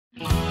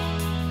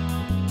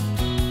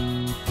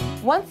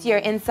Once you're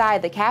inside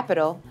the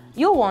Capitol,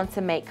 you'll want to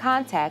make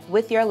contact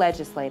with your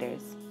legislators.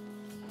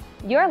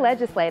 Your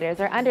legislators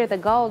are under the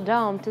Gold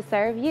Dome to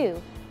serve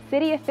you,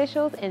 city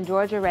officials and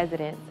Georgia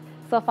residents,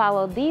 so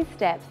follow these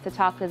steps to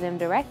talk to them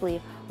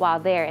directly while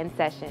they're in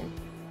session.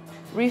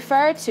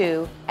 Referred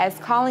to as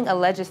calling a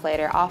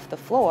legislator off the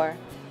floor,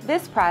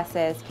 this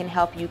process can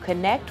help you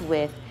connect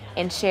with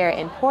and share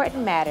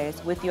important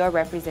matters with your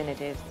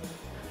representatives.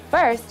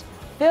 First,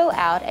 fill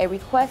out a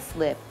request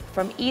slip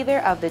from either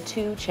of the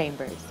two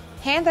chambers.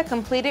 Hand the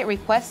completed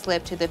request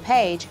slip to the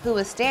page who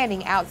is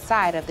standing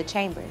outside of the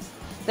chambers.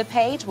 The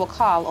page will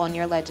call on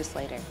your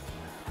legislator.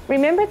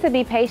 Remember to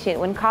be patient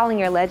when calling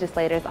your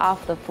legislators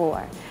off the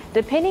floor.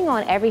 Depending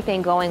on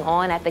everything going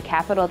on at the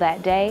Capitol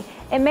that day,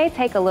 it may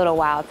take a little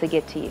while to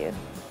get to you.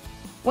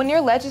 When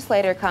your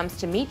legislator comes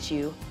to meet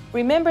you,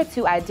 remember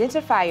to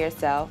identify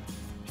yourself,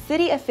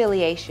 city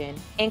affiliation,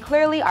 and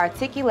clearly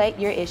articulate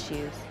your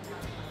issues.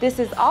 This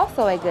is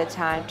also a good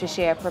time to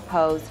share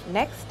proposed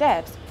next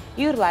steps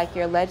you'd like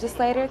your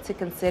legislator to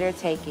consider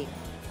taking.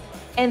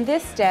 In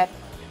this step,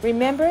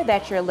 remember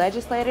that your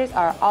legislators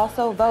are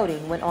also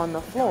voting when on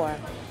the floor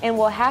and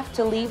will have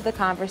to leave the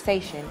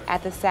conversation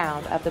at the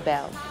sound of the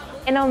bell.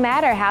 And no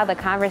matter how the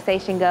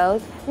conversation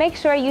goes, make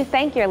sure you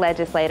thank your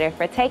legislator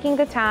for taking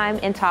the time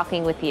and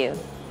talking with you.